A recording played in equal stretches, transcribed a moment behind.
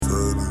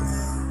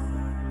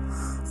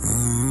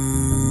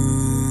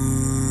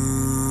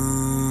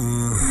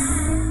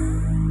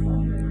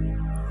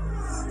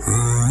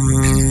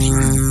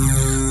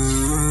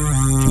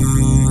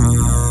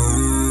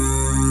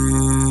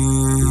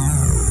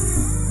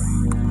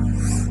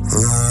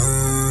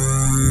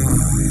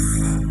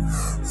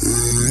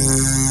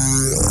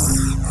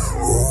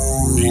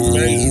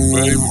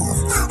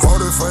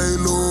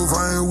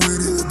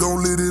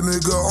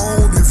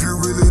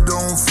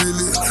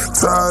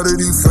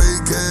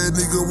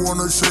nigga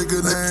wanna shake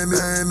it, and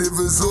if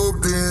it's up,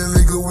 then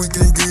nigga we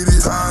can get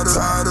it.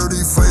 Tired of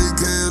these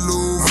fake ass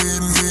love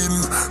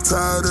hitting.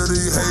 Tired of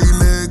these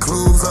hating ass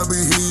clubs I be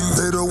hitting.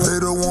 They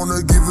don't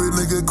wanna give it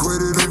nigga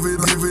credit. Give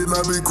it,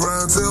 I be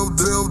crying. Tell,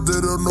 they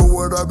don't know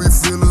what I be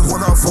feeling.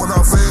 When I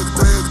fake,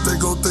 they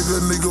gon' think a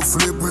nigga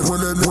flipping.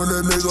 When a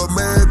nigga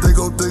mad, they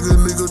gon' think a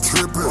nigga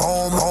tripping.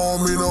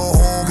 Home, me no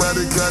home.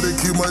 Gotta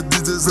keep my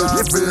digits out.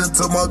 Been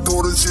to my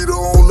daughter, she the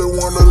only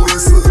one to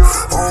listen.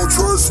 I don't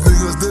trust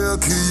niggas, they'll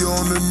kill you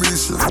on the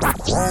mission. I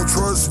don't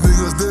trust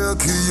niggas, they'll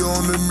kill you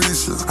on the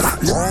mission.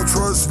 I don't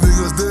trust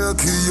niggas, they'll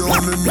kill you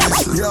on the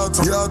mission. Y'all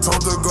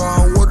talk to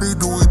God, what he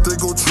do, he think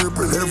go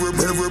tripping.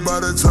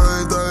 Everybody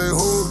changed, they ain't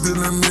hooked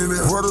in a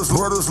minute.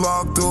 Brothers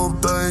locked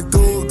up, they ain't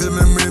thugged in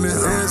a minute.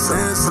 Hands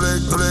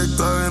black,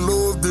 they ain't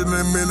loved in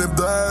a minute.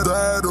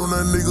 Died on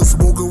that nigga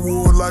smoking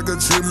wood like a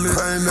chimney.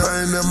 Pain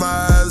in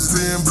my eyes,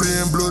 seeing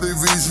bloody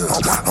vision. I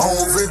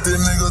don't think the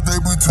niggas, they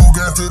be too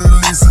got to the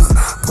listen.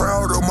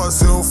 Proud of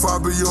myself, I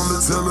be on the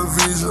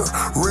television.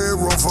 Red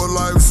run for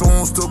life, so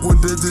I'm stuck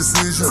with that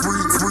decision.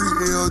 Free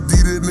LD,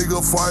 that nigga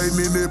fighting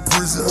in that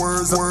prison.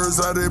 Words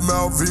out their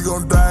mouth, he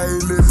gon' die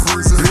in that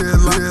prison.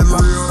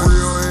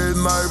 Real head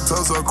knife,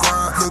 toss a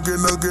cry.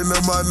 Looking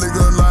at my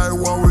nigga like,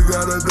 why we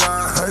gotta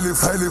die? Ain't it,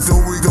 so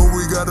we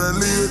gotta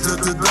live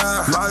just to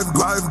die.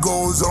 Life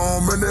goes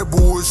on, man, that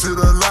bullshit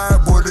a lie.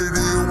 But it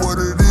is what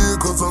it is,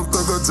 cause I'm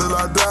stuck until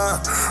I die.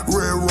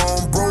 Red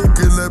rum broke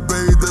in that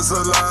babe, that's a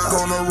lie.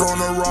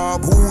 Gonna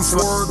rob who's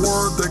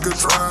word they could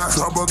try.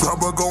 Chopper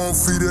gon'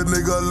 feed a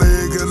nigga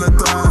leg in the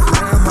thigh.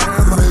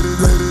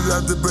 Made it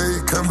out the bay,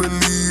 can't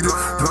believe it.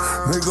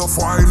 Nigga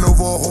fighting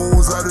over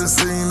hoes, I done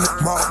seen it.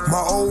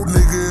 My old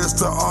nigga is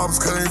the ops,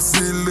 can't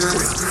feel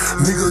it.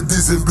 Nigga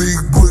dissing Big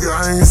Boogie,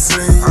 I ain't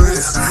seen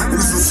it. We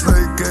some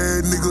snake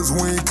ass niggas,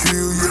 we ain't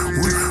kill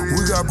you.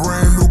 We got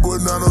brand new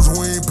bananas,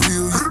 we ain't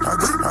peel you.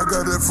 I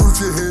got that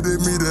future head in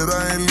me that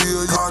I ain't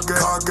live.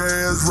 Cock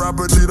ass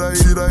rapper, shit I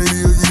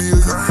hear.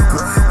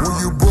 When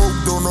you broke,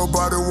 don't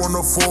nobody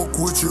wanna fuck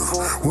with you.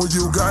 When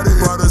you got it,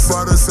 by the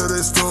say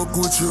they stuck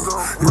with you.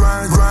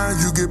 Grind,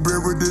 you get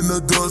buried in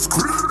the dust.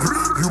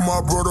 You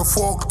my brother,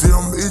 fuck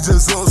them, it's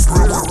just us,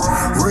 nigga.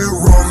 Real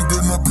wrong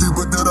than the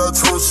people that I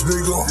trust,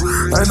 nigga.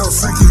 Ain't no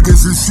sicky, get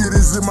some shit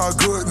is in my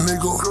gut,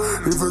 nigga.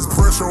 If it's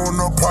pressure on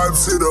the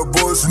pipes, hit a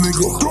bus,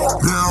 nigga.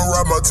 Now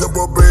ride my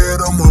temper bad,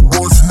 I'm a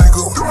boss,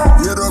 nigga.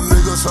 Yeah, them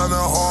niggas shining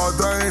hard,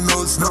 they ain't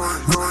us, no.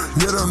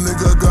 Yeah, them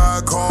nigga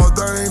got called,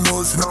 they ain't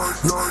us, no.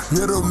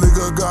 Yeah, them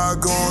nigga got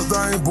guns,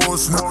 they ain't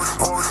boss, no.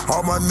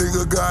 All my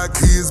nigga got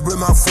kids, but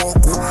I fuck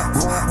with.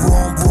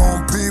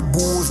 Wrong pit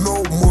bulls,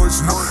 no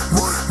much, no.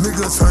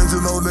 Niggas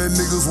changing on that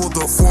niggas, what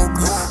the fuck,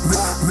 no.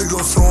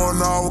 Niggas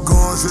showing all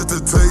guns at the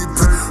tape.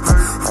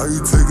 How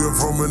you take it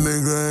from a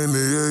nigga and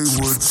they ain't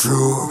with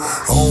you?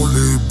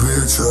 Only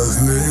bitch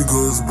ass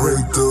niggas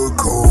break the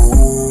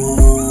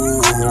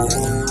code.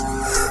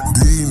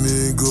 These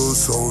niggas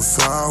so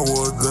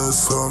sour, that's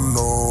some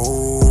no.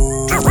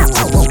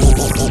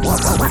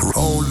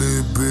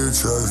 Only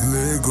bitch ass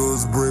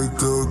niggas break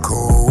the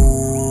code.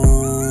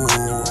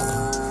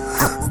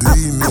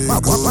 These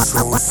niggas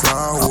so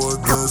sour,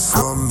 that's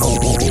some no.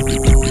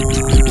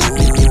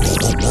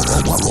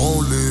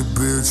 Only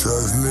bitch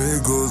ass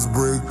niggas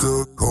break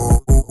the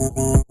code.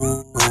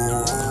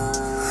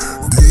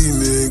 These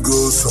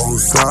niggas so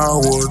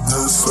sour,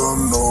 that's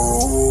some no.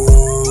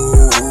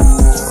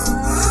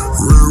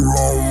 Real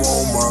Rome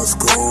on my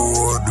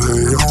score,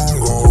 they on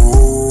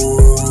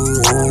gold.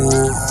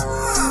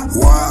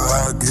 Why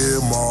I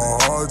give my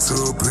heart to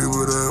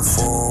people that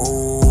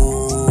fall?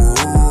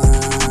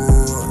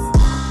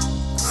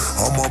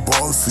 I'm a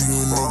boss to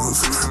you niggas.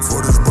 For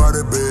this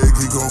body bag,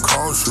 he gon'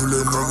 cost you,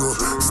 little nigga.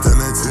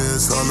 Standing 10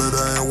 solid, I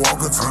ain't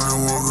walking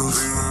time walkers.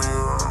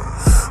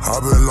 I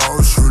been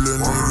lost.